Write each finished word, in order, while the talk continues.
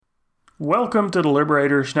Welcome to the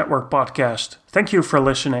Liberators Network podcast. Thank you for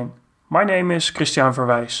listening. My name is Christian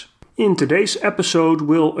Verwijs. In today's episode,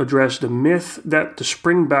 we'll address the myth that the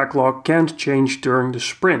sprint backlog can't change during the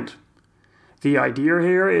sprint. The idea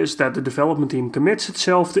here is that the development team commits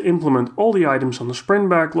itself to implement all the items on the sprint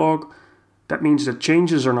backlog. That means that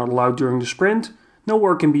changes are not allowed during the sprint, no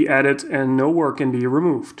work can be added, and no work can be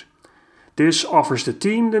removed. This offers the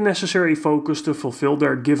team the necessary focus to fulfill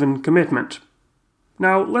their given commitment.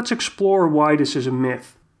 Now, let's explore why this is a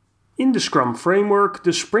myth. In the Scrum framework,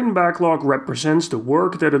 the sprint backlog represents the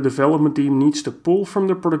work that a development team needs to pull from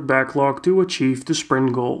the product backlog to achieve the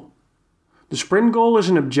sprint goal. The sprint goal is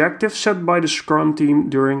an objective set by the Scrum team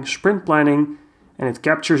during sprint planning, and it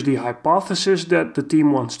captures the hypothesis that the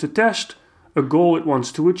team wants to test, a goal it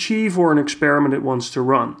wants to achieve, or an experiment it wants to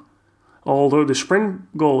run. Although the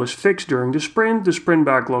sprint goal is fixed during the sprint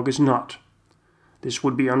backlog is not. This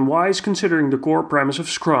would be unwise considering the core premise of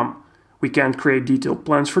Scrum. We can't create detailed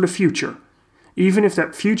plans for the future. Even if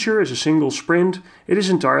that future is a single sprint, it is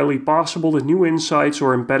entirely possible that new insights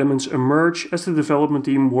or impediments emerge as the development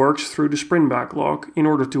team works through the sprint backlog in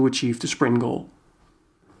order to achieve the sprint goal.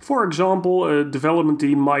 For example, a development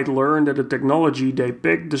team might learn that a technology they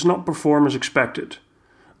picked does not perform as expected,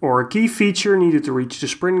 or a key feature needed to reach the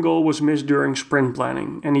sprint goal was missed during sprint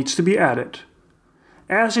planning and needs to be added.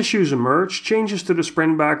 As issues emerge, changes to the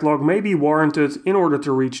sprint backlog may be warranted in order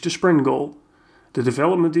to reach the sprint goal. The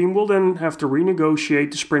development team will then have to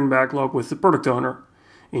renegotiate the sprint backlog with the product owner.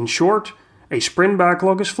 In short, a sprint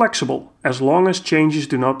backlog is flexible, as long as changes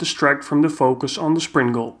do not distract from the focus on the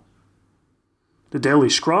sprint goal. The Daily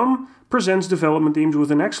Scrum presents development teams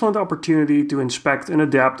with an excellent opportunity to inspect and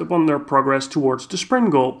adapt upon their progress towards the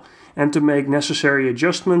sprint goal, and to make necessary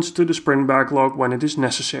adjustments to the sprint backlog when it is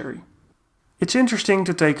necessary. It's interesting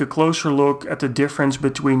to take a closer look at the difference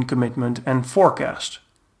between commitment and forecast.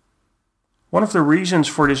 One of the reasons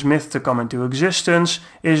for this myth to come into existence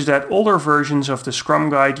is that older versions of the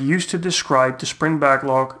Scrum Guide used to describe the sprint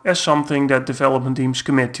backlog as something that development teams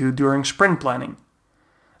commit to during sprint planning.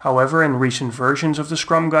 However, in recent versions of the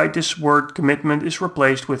Scrum Guide, this word commitment is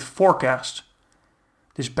replaced with forecast.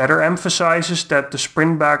 This better emphasizes that the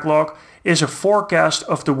sprint backlog is a forecast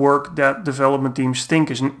of the work that development teams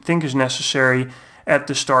think is necessary at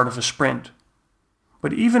the start of a sprint.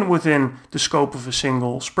 But even within the scope of a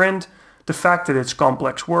single sprint, the fact that it's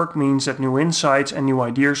complex work means that new insights and new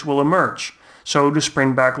ideas will emerge. So the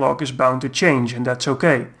sprint backlog is bound to change, and that's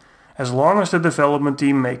okay, as long as the development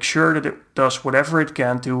team makes sure that it does whatever it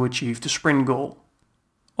can to achieve the sprint goal.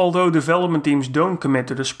 Although development teams don't commit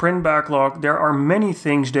to the sprint backlog, there are many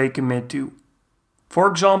things they commit to. For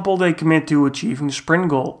example, they commit to achieving the sprint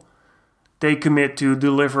goal. They commit to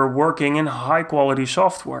deliver working and high-quality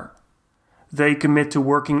software. They commit to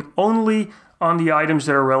working only on the items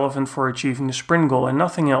that are relevant for achieving the sprint goal and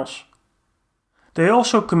nothing else. They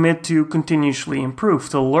also commit to continuously improve,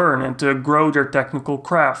 to learn and to grow their technical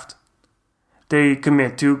craft. They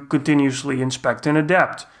commit to continuously inspect and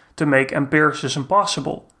adapt, to make empiricism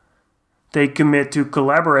possible. They commit to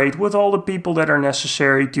collaborate with all the people that are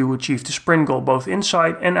necessary to achieve the sprint goal, both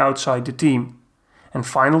inside and outside the team. And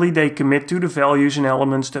finally, they commit to the values and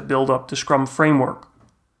elements that build up the Scrum framework.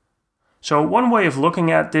 So one way of looking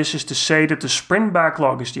at this is to say that the sprint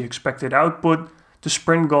backlog is the expected output, the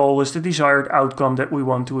sprint goal is the desired outcome that we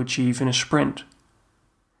want to achieve in a sprint.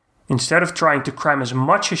 Instead of trying to cram as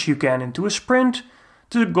much as you can into a sprint,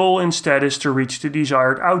 the goal instead is to reach the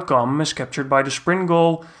desired outcome as captured by the sprint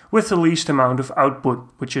goal with the least amount of output,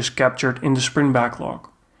 which is captured in the sprint backlog.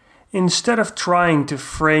 Instead of trying to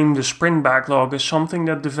frame the sprint backlog as something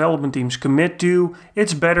that development teams commit to,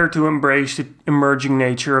 it's better to embrace the emerging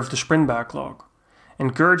nature of the sprint backlog.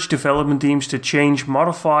 Encourage development teams to change,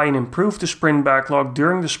 modify, and improve the sprint backlog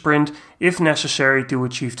during the sprint if necessary to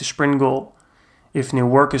achieve the sprint goal. If new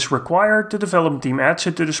work is required, the development team adds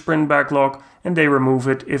it to the sprint backlog and they remove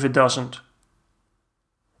it if it doesn't.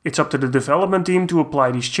 It's up to the development team to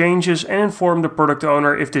apply these changes and inform the product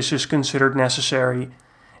owner if this is considered necessary.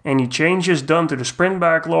 Any changes done to the sprint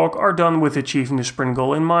backlog are done with achieving the sprint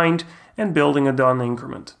goal in mind and building a done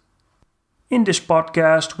increment. In this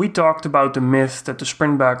podcast, we talked about the myth that the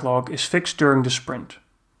sprint backlog is fixed during the sprint.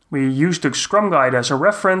 We used the Scrum Guide as a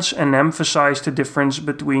reference and emphasized the difference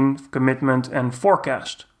between commitment and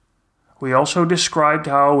forecast. We also described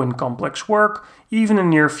how in complex work, even the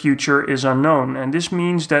near future is unknown, and this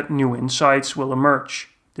means that new insights will emerge.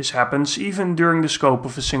 This happens even during the scope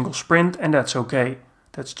of a single sprint, and that's okay.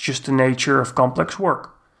 That's just the nature of complex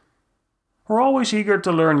work. We're always eager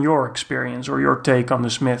to learn your experience or your take on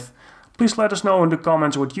this myth. Please let us know in the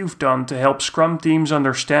comments what you've done to help Scrum teams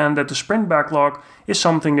understand that the sprint backlog is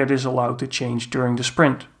something that is allowed to change during the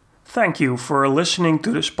sprint. Thank you for listening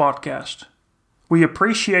to this podcast. We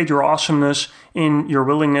appreciate your awesomeness in your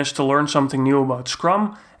willingness to learn something new about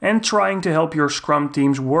Scrum and trying to help your Scrum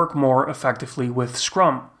teams work more effectively with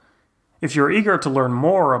Scrum. If you're eager to learn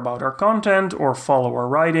more about our content or follow our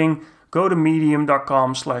writing, go to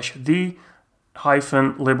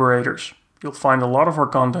medium.com/the-liberators. You'll find a lot of our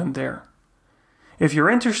content there. If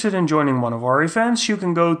you're interested in joining one of our events, you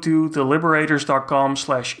can go to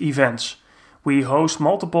theliberators.com/events. We host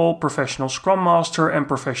multiple Professional Scrum Master and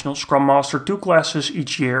Professional Scrum Master 2 classes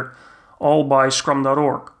each year, all by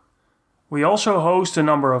scrum.org. We also host a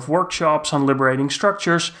number of workshops on liberating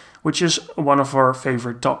structures, which is one of our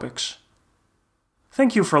favorite topics.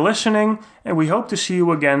 Thank you for listening, and we hope to see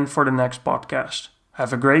you again for the next podcast.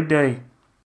 Have a great day.